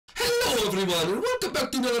everyone, and welcome back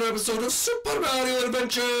to another episode of Super Mario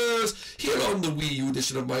Adventures here on the Wii U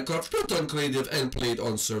edition of Minecraft, built on creative and played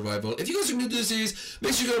on survival. If you guys are new to the series,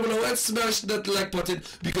 make sure you go below and smash that like button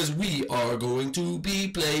because we are going to be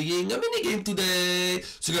playing a minigame today.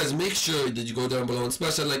 So guys, make sure that you go down below and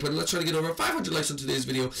smash that like button. Let's try to get over 500 likes on today's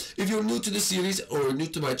video. If you're new to the series or new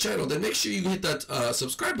to my channel, then make sure you hit that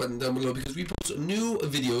subscribe button down below because we post new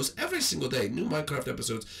videos every single day, new Minecraft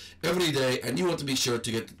episodes every day, and you want to be sure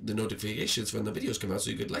to get the notifications when the videos come out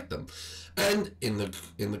so you could like them. And in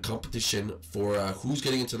the competition for who's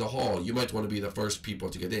getting into the hall, you might want to be the first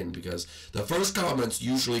people to get in because the first comments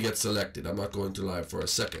usually get selected. I'm not going to lie for a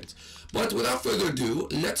second. But without further ado,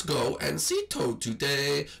 let's go and see Toad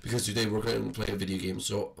today, because today we're going to play a video game.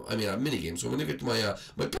 So I mean a mini game. So I'm going to get my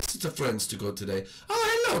my best of friends to go today.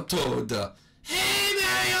 Oh, hello Toad. Hey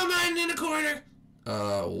Mario, mine in the corner.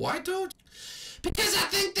 Why Toad? Because I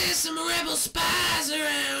think there's some rebel spies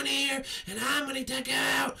around here, and I'm gonna take them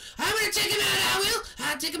out. I'm gonna take them out, I will.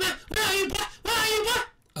 I'll take them out. Where are you, boy? Where are you, boy?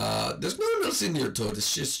 There's no one else in here, Toad.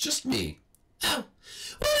 It's just me. Oh.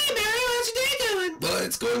 Well, hey Mario, how's your day going? Well,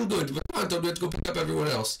 it's going good, but come on, Toad, we have to go pick up everyone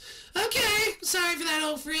else. Okay. Sorry for that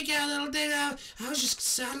old freak out little thing. I was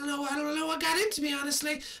just, I don't know what got into me,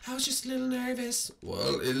 honestly. I was just a little nervous.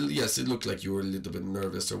 Well, yes, it looked like you were a little bit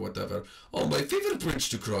nervous or whatever. Oh, my favorite bridge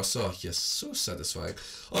to cross. Oh, yes, so satisfying.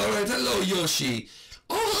 Alright, hello, Yoshi.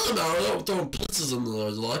 Oh, hello, Mario. I'm throwing pizzas in there.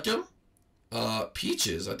 You like them?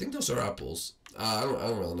 Peaches? I think those are apples. I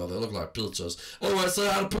don't really know. They look like pizzas. Anyway, say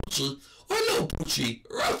hi to Poochie. Hello, Poochie.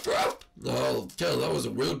 Ruff, ruff. Oh, okay, that was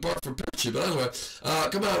a weird part for Poochie. But anyway,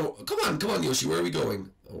 come on, Yoshi. Where are we going?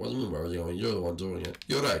 Oh, what do you mean, where are we going? You're the one doing it.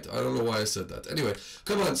 You're right. I don't know why I said that. Anyway,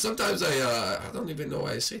 come on. Sometimes I don't even know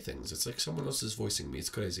why I say things. It's like someone else is voicing me. It's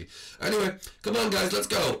crazy. Anyway, come on, guys. Let's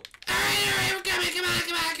go. Alright, we're coming. Come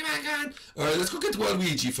on. Alright, let's go get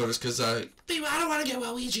Waluigi first, because I don't want to get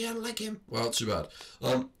Waluigi. I don't like him. Well, too bad.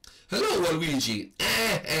 Hello, Waluigi.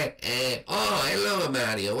 Oh, hello,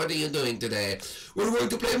 Mario. What are you doing today? We're going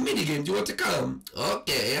to play a minigame. Do you want to come?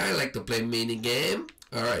 Okay, I like to play minigame.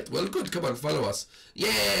 Alright, well, good. Come on, follow us.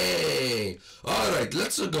 Yay! Alright,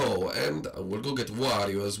 let's go. And we'll go get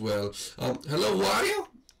Wario as well. Hello, Wario?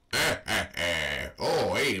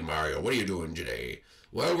 Oh, hey, Mario. What are you doing today?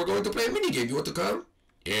 Well, we're going to play a minigame. You want to come?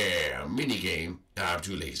 Yeah, minigame. I'm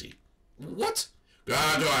too lazy. What? Go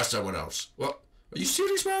ask someone else. What? Are you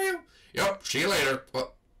serious, Mario? Yep, see you later.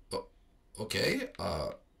 Okay,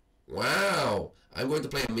 wow. I'm going to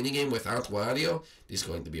play a minigame without Wario. This is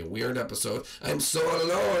going to be a weird episode. I'm so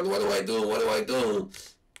alone. What do I do?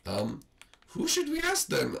 Who should we ask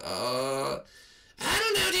then? I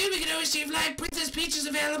don't know, dude. We can always see if, like, Princess Peach is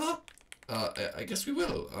available. I guess we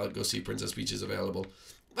will. I'll go see Princess Peach is available.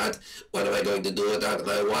 But what am I going to do without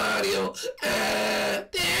my Wario? There,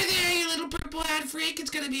 you little purple-eyed freak. It's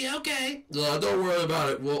gonna be okay. Don't worry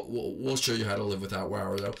about it. We'll show you how to live without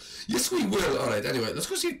Wario. Yes, we will. All right. Anyway, let's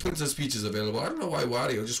go see if Princess Peach is available. I don't know why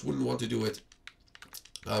Wario just wouldn't want to do it.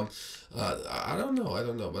 I don't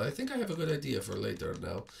know. But I think I have a good idea for later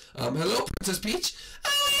now. Hello, Princess Peach.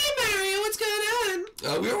 Oh, hey, Mario. What's going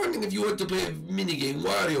on? We were wondering if you wanted to play a minigame.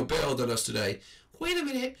 Wario bailed on us today. Wait a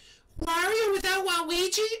minute. Wario without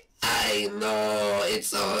Waluigi? I know, it's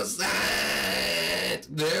so sad.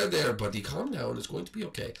 There, buddy, calm down. It's going to be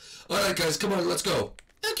okay. Alright, guys, come on, let's go.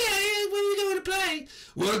 Okay, what are we going to play?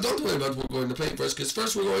 Well, don't worry about what we're going to play first, because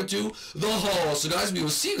first we're going to the hall. So, guys, we will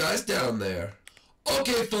see you guys down there.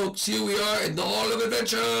 Okay, folks, here we are in the Hall of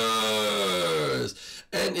Adventures.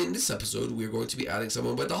 And in this episode, we're going to be adding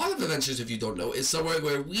someone. But the Hall of Adventures, if you don't know, is somewhere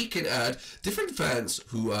where we can add different fans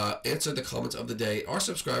who answer the comments of the day, our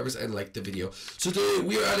subscribers, and like the video. So today,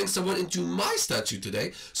 we are adding someone into my statue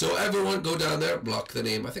today. So everyone go down there, block the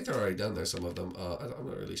name. I think they're already down there, some of them. I'm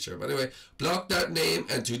not really sure. But anyway, block that name.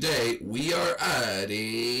 And today, we are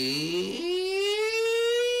adding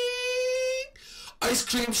Ice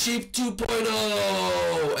Cream Sheep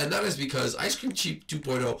 2.0, and that is because Ice Cream Sheep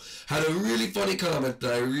 2.0 had a really funny comment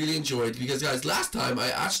that I really enjoyed, because guys, last time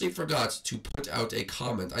I actually forgot to put out a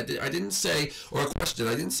comment. I didn't say, or a question,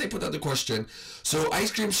 I didn't say put out the question. So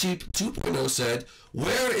Ice Cream Sheep 2.0 said,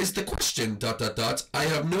 where is the question, ... I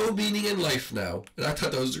have no meaning in life now. And I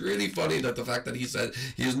thought that was really funny, that the fact that he said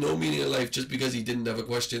he has no meaning in life just because he didn't have a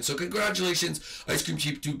question. So congratulations, Ice Cream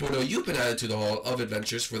Sheep 2.0. You've been added to the Hall of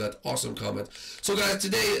Adventures for that awesome comment. So guys,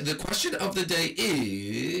 today the question of the day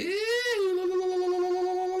is,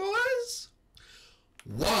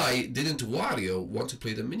 why why didn't Wario want to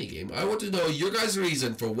play the minigame? I want to know your guys'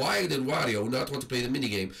 reason for why did Wario not want to play the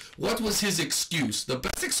minigame. What was his excuse? The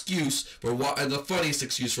best excuse for why, and the funniest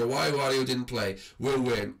excuse for why Wario didn't play will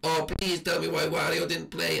win. Oh, please tell me why Wario didn't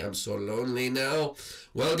play. I'm so lonely now.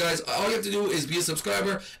 Well, guys, all you have to do is be a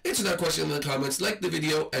subscriber, answer that question in the comments, like the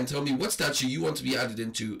video, and tell me what statue you want to be added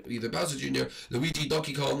into either Bowser Jr., Luigi,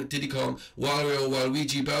 Donkey Kong, Diddy Kong, Wario,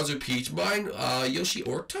 Waluigi, Bowser, Peach, mine, Yoshi,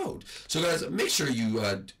 or Toad. So, guys, make sure you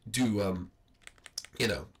do, you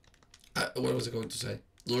know, what was I going to say?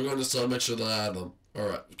 We're going to make sure that I add them.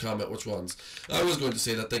 Alright, comment which ones. I was going to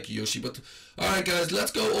say that, thank you, Yoshi, but alright, guys,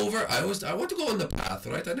 let's go over. I want to go on the path,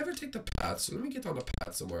 right? I never take the path, so let me get on the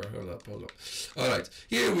path somewhere. Hold up. Alright,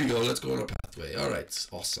 here we go. Let's go on a pathway. Alright,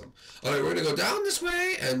 awesome. Alright, we're going to go down this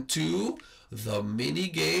way and to the mini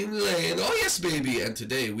game lane. Oh, yes, baby. And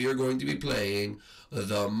today we are going to be playing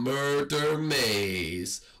the Murder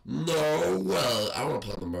Maze. No, well, I want to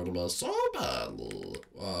play the Murder Maze so bad.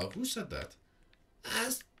 Who said that?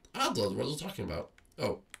 I don't know what I was talking about.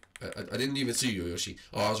 Oh, I didn't even see you, Yoshi.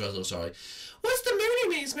 Oh, I was so sorry. What's the murder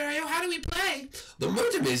maze, Mario? How do we play? The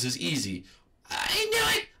murder maze is easy. I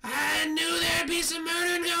knew it! I knew there'd be some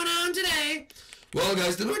murdering going on today. Well,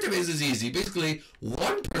 guys, the murder maze is easy. Basically,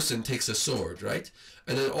 one person takes a sword, right?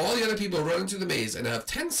 And then all the other people run into the maze and have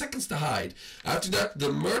 10 seconds to hide. After that,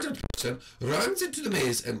 the murdered person runs into the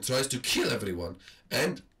maze and tries to kill everyone.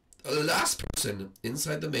 And the last person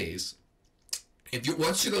inside the maze,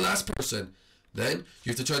 once you're the last person, then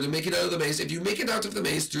you have to try to make it out of the maze. If you make it out of the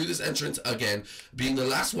maze through this entrance again, being the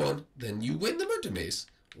last one, then you win the murder maze.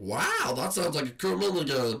 Wow, that sounds like a cool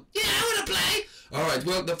game. Yeah, I want to play. Alright,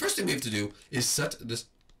 well, the first thing we have to do is set the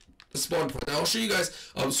spawn point. Now, I'll show you guys,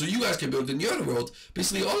 so you guys can build in your world.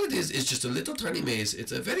 Basically, all it is just a little tiny maze.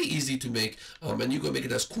 It's very easy to make, and you can make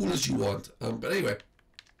it as cool as you want. But anyway,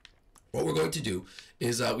 what we're going to do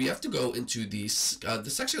is we have to go into the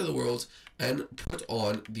section of the world and put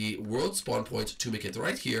on the world spawn point to make it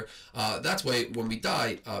right here. That way, when we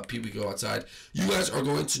die, people go outside. You guys are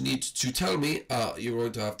going to need to tell me, you're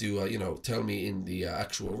going to have to, you know, tell me in the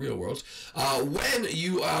actual real world, when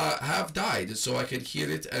you have died, so I can hear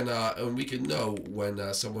it and we can know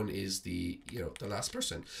when someone is the last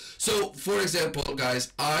person. So, for example,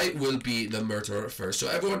 guys, I will be the murderer first. So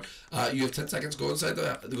everyone, you have 10 seconds. Go inside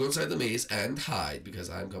the maze and hide because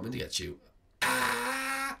I'm coming to get you.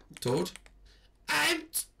 Toad. I'm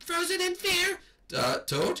frozen in fear.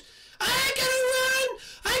 Toad? I gotta run!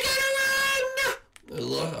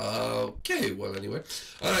 Okay, well, anyway.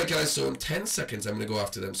 Alright, guys, so in 10 seconds, I'm going to go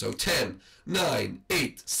after them. So 10, 9,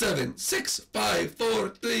 8, 7, 6, 5, 4,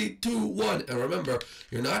 3, 2, 1. And remember,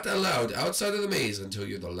 you're not allowed outside of the maze until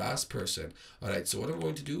you're the last person. Alright, so what I'm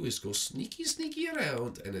going to do is go sneaky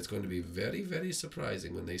around, and it's going to be very, very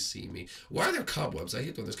surprising when they see me. Why are there cobwebs? I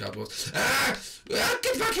hate when there's cobwebs.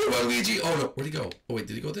 Get back here, Waluigi! Oh, no, where'd he go? Oh, wait,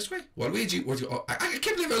 did he go this way? Waluigi, where'd you... Oh, I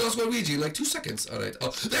can't believe I lost Waluigi in like 2 seconds. Alright,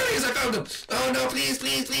 oh, there he is, I found him! Oh, no, please,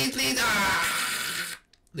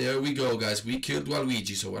 There we go, guys. We killed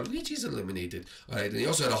Waluigi, so Waluigi's eliminated. Alright, and he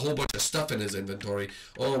also had a whole bunch of stuff in his inventory.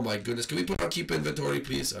 Oh my goodness. Can we put on keep inventory,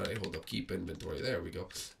 please? Alright, hold up. Keep inventory. There we go.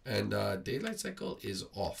 And daylight cycle is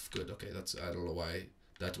off. Good. Okay, I don't know why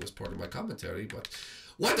that was part of my commentary, but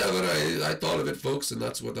whatever. I thought of it, folks, and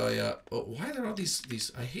that's what oh, why are there all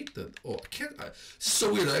these I hate that. Oh, I can't. It's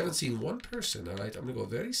so weird. I haven't seen one person. Alright, I'm gonna go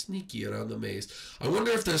very sneaky around the maze. I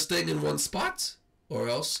wonder if they're staying in one spot or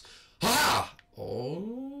else. Ha!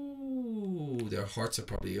 Oh, their hearts are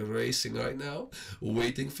probably racing right now,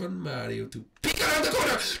 waiting for Mario to peek around the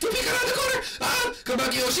corner! Come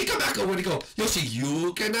back, Yoshi, come back! Oh, where'd he go? Yoshi,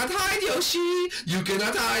 you cannot hide, Yoshi! You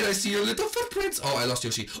cannot hide, I see your little footprints! Oh, I lost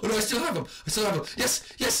Yoshi. Oh no, I still have him! Yes!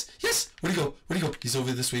 Where'd he go? He's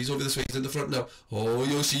over this way, he's in the front now. Oh,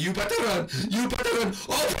 Yoshi, you better run!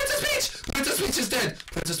 Oh, Princess Peach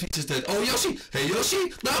is dead! Oh, Yoshi! Hey,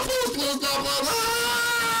 Yoshi! Now, blah, blah, blah!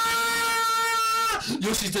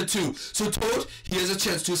 Yoshi's dead too. So Toad, he has a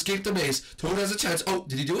chance to escape the maze. Toad has a chance. Oh,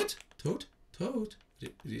 did he do it? Toad?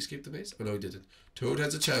 Did he escape the maze? Oh no, he didn't. Toad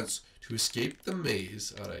has a chance to escape the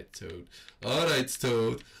maze. Alright,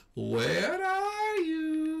 Toad. Where are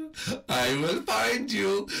you? I will find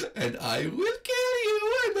you, and I will kill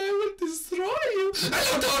you, and I will destroy you.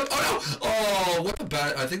 Hello, Toad! Oh no! Oh, what a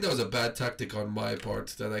bad... I think that was a bad tactic on my part,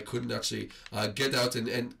 that I couldn't actually get out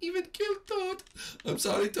and even kill Toad. I'm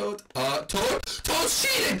sorry, Toad. Toad's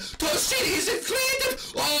cheating! He's in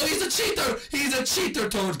creative! Oh, he's a cheater,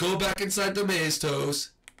 Toad. Go back inside the maze, Toad.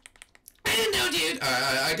 I didn't know, dude.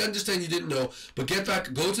 I can understand you didn't know, but get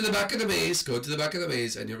back, go to the back of the maze,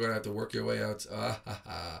 and you're gonna have to work your way out.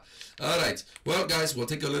 Alright, well guys, we'll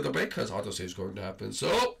take a little break because autosave is going to happen.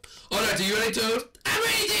 So, alright, are you ready, Toad? I'm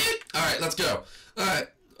ready, dude. Alright, let's go. Alright.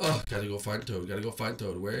 Oh, gotta go find Toad.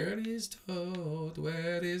 Where is Toad?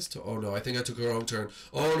 Oh no, I think I took a wrong turn.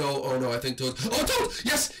 Oh no, I think Toad. Oh, Toad!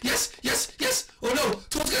 Yes! Oh no,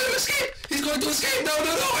 Toad's gonna escape! He's going to escape! No,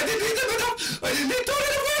 I didn't hit him enough! I didn't hit Toad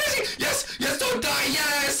enough! Where is he? Yes, Toad, die!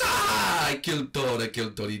 Yes! I killed Toad.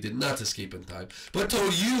 He did not escape in time. But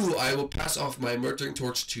Toad, I will pass off my murdering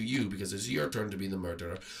torch to you because it's your turn to be the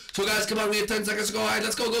murderer. So guys, come on, we have 10 seconds to go. Alright,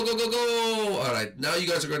 let's go. Alright, now you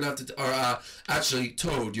guys are going to have to, actually,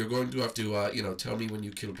 Toad, you're going to have to, tell me when you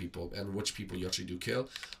kill people and which people you actually do kill.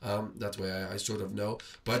 That way I sort of know.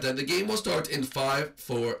 But then the game will start in 5,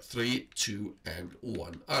 4, 3, 2, and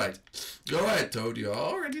 1. Alright, go ahead, Toad. You're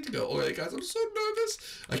all ready to go. Alright, guys, I'm so nervous.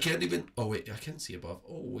 I can't even... Oh, wait, I can't see above.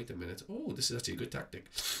 Oh, wait a minute. Oh, this is actually a good tactic.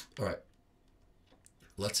 Alright.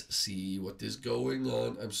 Let's see what is going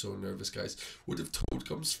on. I'm so nervous, guys. What if Toad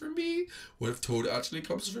comes for me? What if Toad actually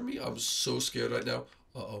comes for me? I'm so scared right now.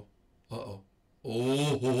 Oh,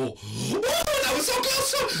 that was so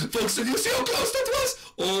close! Folks, did you see how close that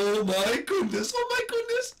was? Oh my goodness.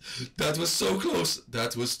 That was so close.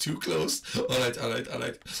 That was too close. Alright.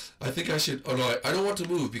 I think I should... Oh no, I don't want to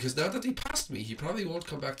move because now that he passed me, he probably won't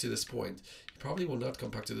come back to this point. He probably will not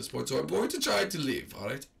come back to this point. So I'm going to try to leave,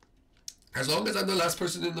 alright? As long as I'm the last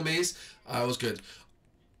person in the maze, I was good.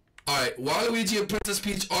 Alright, Waluigi and Princess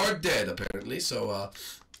Peach are dead, apparently. So,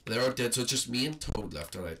 they're all dead, so it's just me and Toad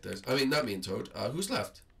left. Alright, not me and Toad. Who's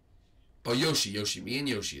left? Oh, Yoshi. Me and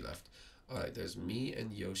Yoshi left. Alright, there's me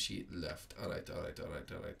and Yoshi left. Alright.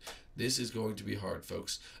 This is going to be hard,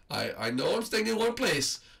 folks. I know I'm staying in one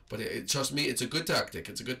place, but trust me, it's a good tactic.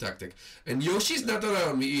 And Yoshi's not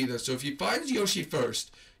around me either, so if he finds Yoshi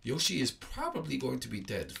first, Yoshi is probably going to be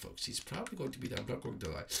dead, folks. He's probably going to be dead. I'm not going to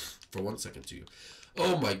lie for 1 second to you.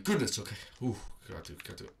 Oh my goodness, okay. Ooh, got to.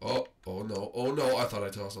 Oh no, I thought I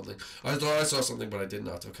saw something. But I did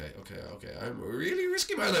not. Okay. I'm really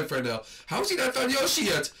risking my life right now. How has he not found Yoshi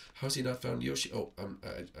yet? Oh,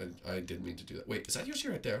 I didn't mean to do that. Wait, is that Yoshi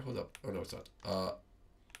right there? Hold up. Oh no, it's not.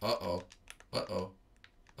 Uh-oh.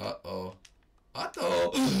 Oh,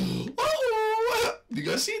 you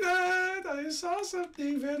guys see that? I saw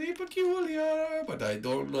something very peculiar, but I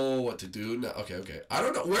don't know what to do now. Okay. I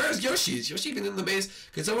don't know. Where is Yoshi? Is Yoshi even in the maze?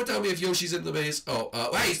 Can someone tell me if Yoshi's in the maze? Oh,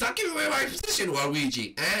 hey, stop giving away my position,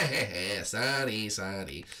 Waluigi.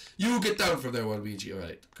 Sorry. You get down from there, Waluigi.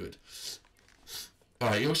 Alright, good.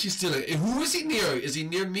 Alright, Yoshi's still in. Who is he near? Is he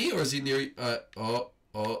near me or is he near...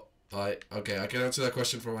 Okay, I can answer that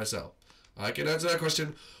question for myself. Thank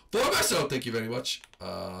you very much.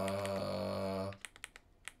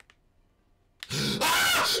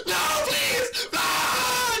 No, please!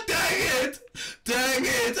 Dang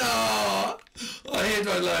it! Oh, I hate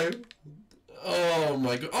my life. Oh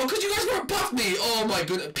my god. Oh, because you guys won't buff me. Oh my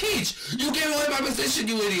goodness. Peach, you gave away my position,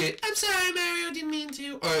 you idiot. I'm sorry, Mario. Didn't mean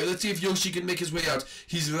to. Alright, let's see if Yoshi can make his way out.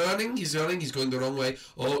 He's running. He's going the wrong way.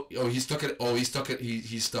 Oh, he's stuck. He's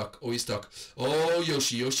stuck. Oh,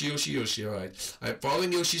 Yoshi. Alright. I'm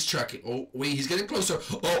following Yoshi's track. Oh, wait, he's getting closer.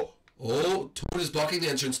 Oh, Toad is blocking the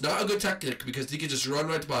entrance. Not a good tactic because he can just run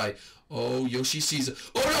right by. Oh, Yoshi sees it.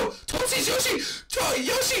 Oh no! Toad sees Yoshi!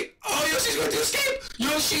 Yoshi! Oh, Yoshi's going to escape!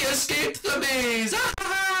 Yoshi escaped the maze!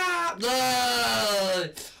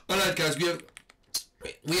 Alright guys, we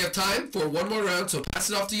have time for one more round, so pass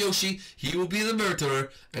it off to Yoshi. He will be the murderer.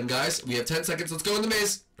 And guys, we have 10 seconds. Let's go in the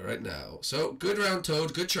maze right now. So, good round,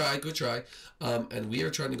 Toad. Good try. And we are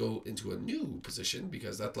trying to go into a new position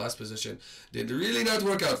because that last position did really not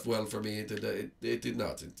work out well for me. It did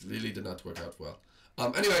not. It really did not work out well.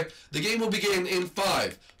 Anyway, the game will begin in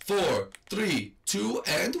 5, 4, 3, 2,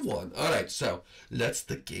 and 1. Alright, so let's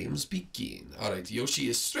the games begin. Alright, Yoshi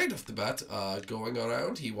is straight off the bat going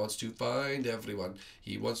around. He wants to find everyone.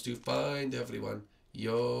 Yoshi,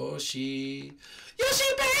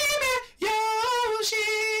 baby!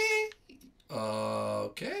 Yoshi!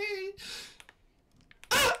 Okay.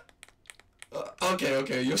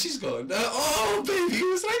 Okay, Yoshi's gone. Oh, baby, he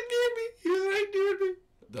was right near me.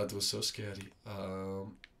 That was so scary.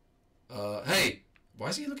 Hey, why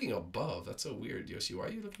is he looking above? That's so weird, Yoshi. Why are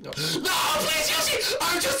you looking up? No, please, Yoshi!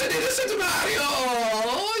 I'm just an innocent Mario!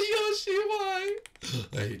 Oh, Yoshi, why?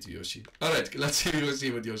 I hate you, Yoshi. Alright, let's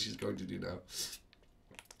see what Yoshi's going to do now.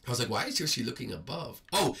 I was like, why is Yoshi looking above?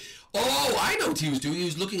 Oh, I know what he was doing. He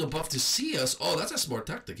was looking above to see us. Oh, that's a smart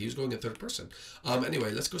tactic. He was going in third person.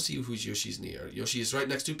 Anyway, let's go see who's Yoshi's near. Yoshi is right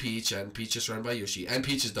next to Peach, and Peach is surrounded by Yoshi. And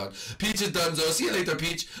Peach is done. Peach is done, so see you later,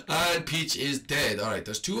 Peach. And Peach is dead. Alright,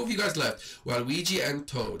 there's 2 of you guys left. Waluigi and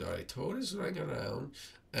Toad. Alright, Toad is running around.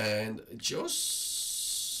 And Josefino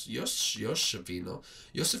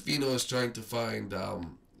is trying to find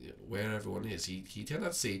where everyone is. He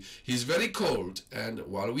cannot see. He's very cold, and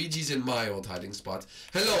Waluigi's in my old hiding spot.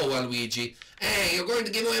 Hello, Waluigi. Hey, you're going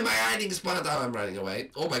to give away my hiding spot. Oh, I'm running away.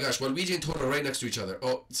 Oh my gosh, Waluigi and Toad are right next to each other.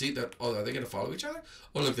 Oh, see that? Oh, are they going to follow each other?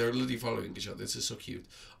 Oh, look, they're literally following each other. This is so cute.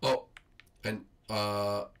 Oh, and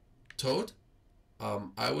Toad,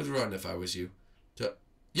 I would run if I was you.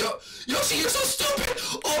 Yoshi, you're so stupid!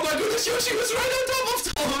 Oh my goodness, Yoshi was right on top of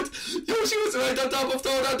Toad! Yoshi was right on top of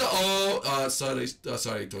Toad.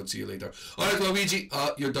 Sorry, Toad, see you later. Alright, Waluigi,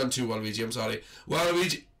 you're done too, Waluigi, I'm sorry.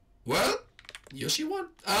 Waluigi, well, Yoshi won.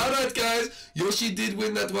 Alright, guys, Yoshi did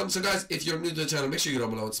win that one. So, guys, if you're new to the channel, make sure you go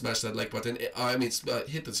down below and smash that like button.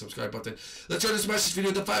 Hit the subscribe button. Let's try to smash this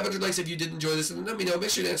video to 500 likes if you did enjoy this. And let me know.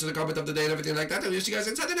 Make sure to answer the comment of the day and everything like that. And we'll see you guys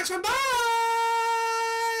inside the next one. Bye!